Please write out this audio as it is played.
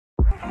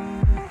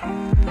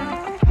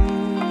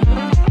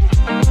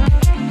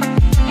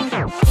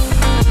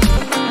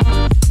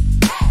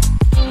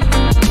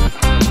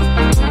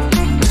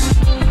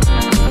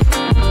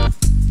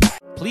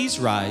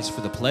rise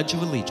for the Pledge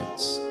of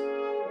Allegiance.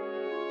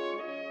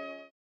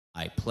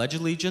 I pledge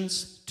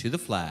allegiance to the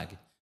flag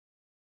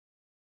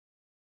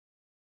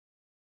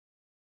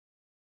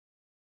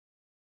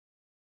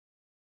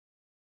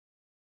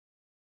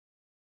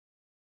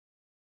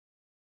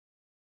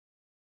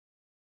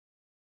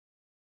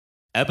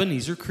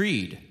Ebenezer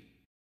Creed.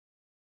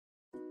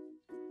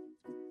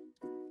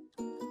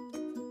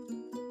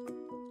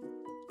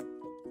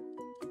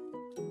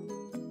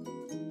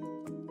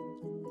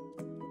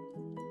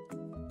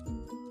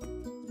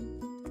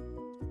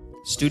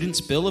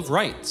 Students' Bill of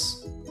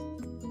Rights.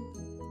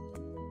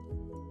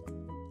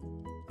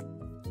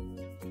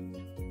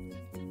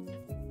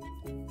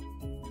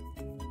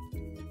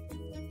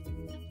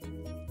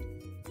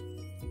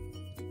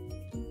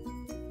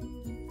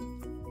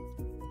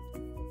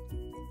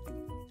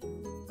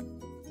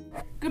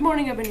 Good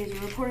morning, Ebenezer.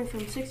 Reporting from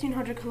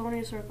 1600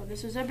 Colonial Circle.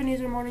 This is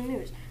Ebenezer Morning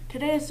News.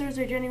 Today is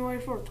Thursday, January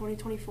 4th,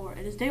 2024.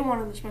 It is day 1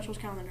 on the specials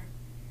calendar.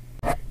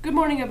 Good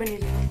morning,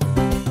 Ebenezer.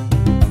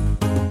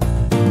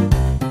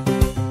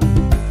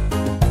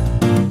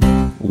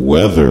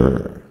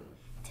 Weather.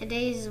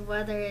 Today's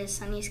weather is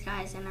sunny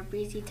skies and a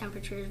breezy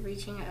temperatures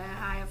reaching a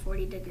high of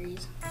 40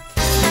 degrees.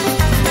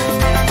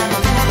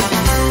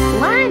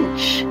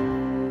 Lunch!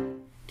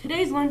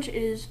 Today's lunch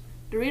is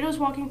Doritos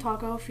Walking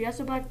Taco,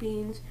 Fiesta Black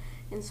Beans,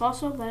 and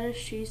salsa,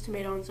 lettuce, cheese,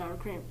 tomato, and sour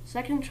cream.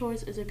 Second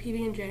choice is a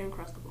PB&J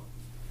Uncrustable.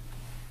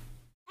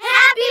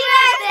 Happy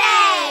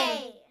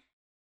birthday!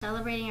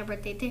 Celebrating a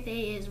birthday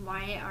today is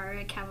Wyatt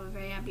Arick. Have a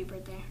very happy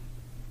birthday.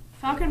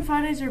 Falcon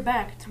Fridays are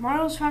back.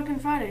 Tomorrow's Falcon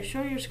Friday.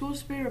 Show your school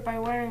spirit by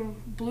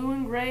wearing blue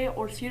and gray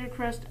or Cedar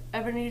Crest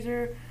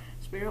Ebenezer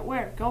spirit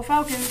wear. Go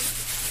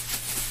Falcons!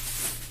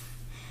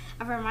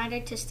 A reminder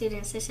to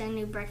students, this is a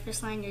new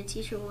breakfast line. Your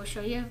teacher will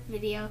show you a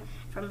video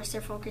from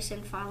Mr.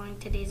 Fulkerson following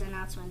today's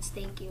announcements.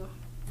 Thank you.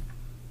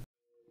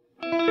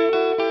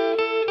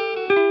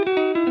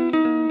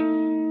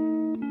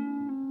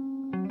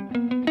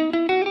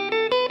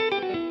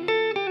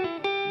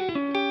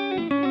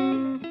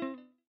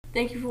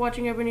 Thank you for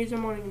watching Ebenezer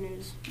Morning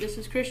News. This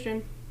is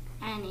Christian.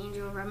 And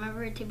Angel,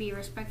 remember to be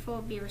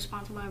respectful, be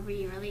responsible, and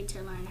be ready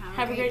to learn.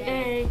 Have a great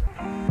day.